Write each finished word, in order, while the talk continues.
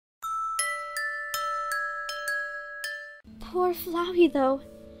Poor Flowey, though.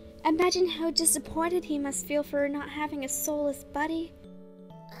 Imagine how disappointed he must feel for not having a soulless buddy.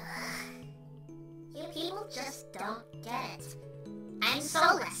 You people just don't get it. I'm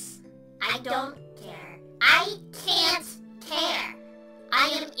soulless. I don't care. I can't care. I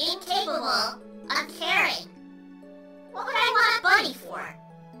am incapable of caring. What would I want a buddy for?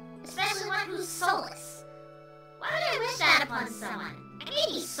 Especially one who's soulless. Why would I wish that upon someone? I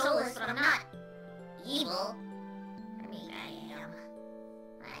may be soulless, but I'm not evil. I mean, I am.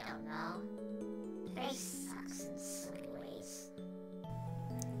 I don't know. Grace sucks in so many ways.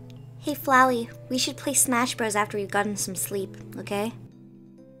 Hey Flowey, we should play Smash Bros after we've gotten some sleep, okay?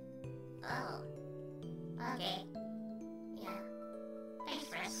 Oh. Okay. Yeah. Thanks,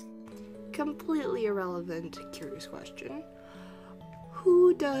 Frisk. Completely irrelevant, curious question.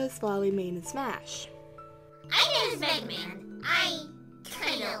 Who does Flowey main in Smash? I know it's Mega Man. I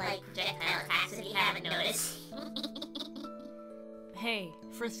kinda like projectile attacks if you haven't noticed. Hey,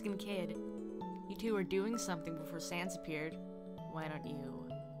 Friskin' Kid. You two are doing something before Sans appeared. Why don't you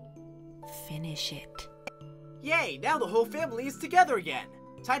finish it? Yay, now the whole family is together again!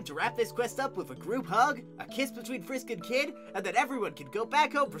 Time to wrap this quest up with a group hug, a kiss between Frisk and Kid, and then everyone can go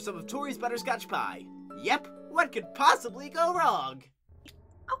back home for some of Tori's butterscotch pie. Yep, what could possibly go wrong?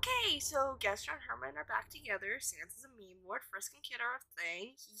 Okay, so Gesture and Herman are back together, Sans is a meme lord, Frisk and Kid are a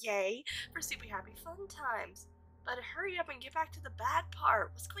thing, yay, for super happy fun times. But hurry up and get back to the bad part.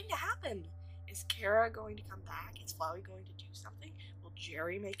 What's going to happen? Is Kara going to come back? Is Flowey going to do something? Will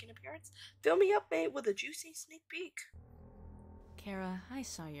Jerry make an appearance? Fill me up, mate, with a juicy sneak peek. Kara, I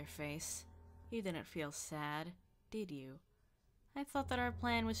saw your face. You didn't feel sad, did you? I thought that our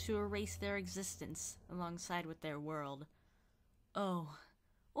plan was to erase their existence alongside with their world. Oh,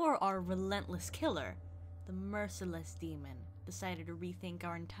 or our relentless killer, the merciless demon, decided to rethink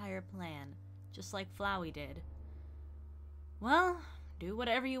our entire plan, just like Flowey did. Well, do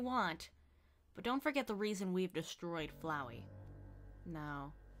whatever you want, but don't forget the reason we've destroyed Flowey.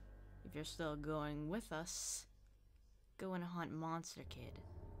 Now, if you're still going with us, go and hunt Monster Kid.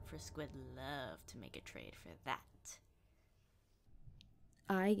 Frisk would love to make a trade for that.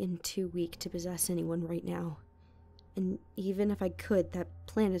 I am too weak to possess anyone right now. And even if I could, that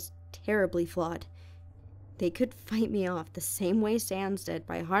plan is terribly flawed. They could fight me off the same way Sans did,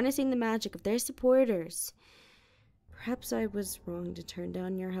 by harnessing the magic of their supporters. Perhaps I was wrong to turn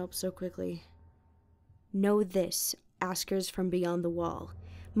down your help so quickly. Know this, askers from beyond the wall.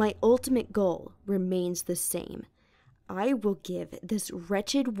 My ultimate goal remains the same. I will give this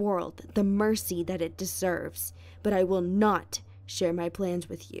wretched world the mercy that it deserves, but I will not share my plans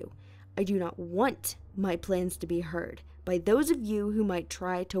with you. I do not want my plans to be heard by those of you who might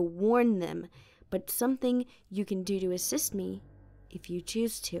try to warn them, but something you can do to assist me if you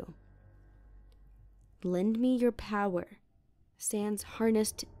choose to. Lend me your power. Sans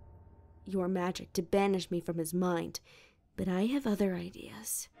harnessed your magic to banish me from his mind, but I have other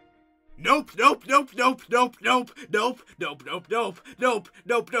ideas. Nope, nope, nope, nope, nope, nope, nope, nope, nope, nope, nope,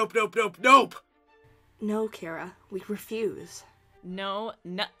 nope, nope, nope, nope, nope. No, Kara, we refuse. No,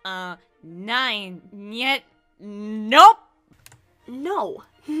 nine, yet, nope! No,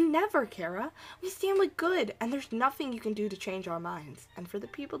 never, Kara. We stand with good, and there's nothing you can do to change our minds. And for the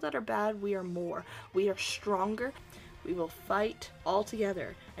people that are bad, we are more. We are stronger. We will fight all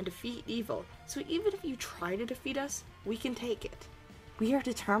together and defeat evil. So even if you try to defeat us, we can take it. We are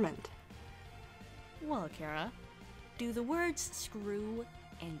determined. Well, Kara, do the words screw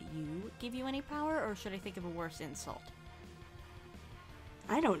and you give you any power, or should I think of a worse insult?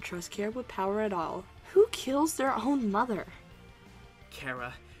 I don't trust Kara with power at all. Who kills their own mother?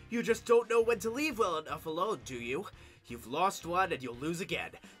 Kara, you just don't know when to leave well enough alone, do you? You've lost one and you'll lose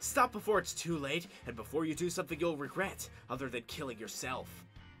again. Stop before it's too late, and before you do something you'll regret, other than killing yourself.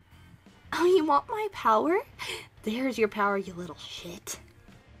 Oh, you want my power? There's your power, you little shit.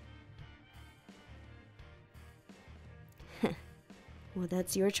 Well,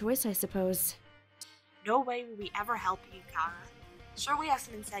 that's your choice, I suppose. No way will we ever help you, Kara. Sure, we have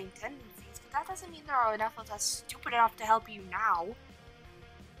some insane tendencies, but that doesn't mean there are enough of us stupid enough to help you now.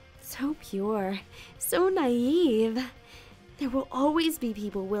 So pure, so naive. There will always be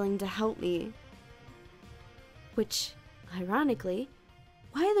people willing to help me. Which, ironically,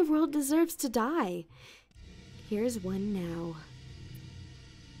 why the world deserves to die. Here's one now.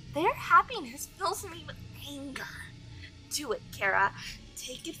 Their happiness fills me with anger. Do it, Kara.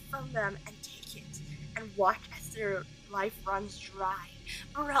 Take it from them and take it. And watch as their life runs dry.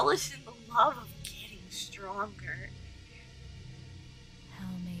 Relish in the love of getting stronger. How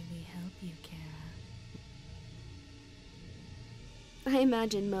may we help you, Kara? I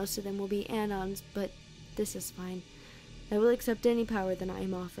imagine most of them will be Anons, but this is fine. I will accept any power that I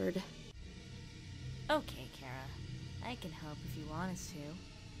am offered. Okay, Kara. I can help if you want us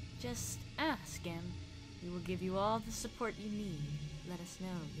to. Just ask him. We will give you all the support you need. Let us know,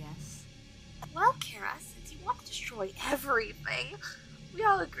 yes? Well, Kara, since you want to destroy everything, we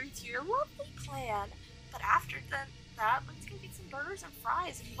all agree to your lovely plan. But after that, let's go get some burgers and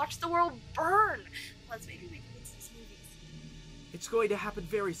fries and watch the world burn. Plus, maybe we can get some smoothies. It's going to happen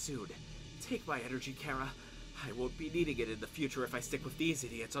very soon. Take my energy, Kara. I won't be needing it in the future if I stick with these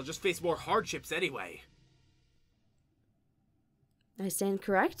idiots. I'll just face more hardships anyway. I stand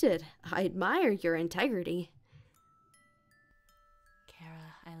corrected. I admire your integrity.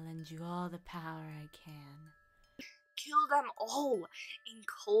 Kara, I lend you all the power I can. Kill them all in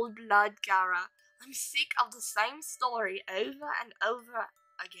cold blood, Kara. I'm sick of the same story over and over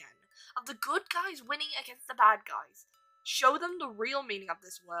again. Of the good guys winning against the bad guys. Show them the real meaning of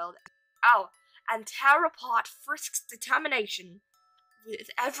this world. Oh, and tear apart Frisk's determination with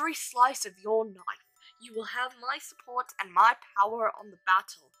every slice of your knife. You will have my support and my power on the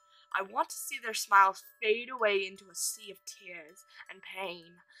battle. I want to see their smiles fade away into a sea of tears and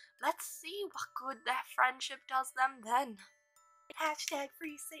pain. Let's see what good their friendship does them then. Hashtag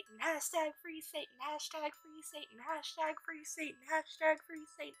free Satan, hashtag free Satan, hashtag free Satan, hashtag free Satan, hashtag free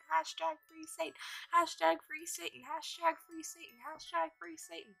Satan, hashtag free Satan, hashtag free Satan, hashtag free Satan, hashtag free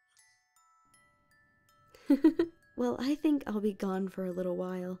Satan. Well, I think I'll be gone for a little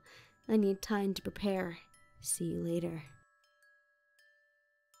while. I need time to prepare. See you later.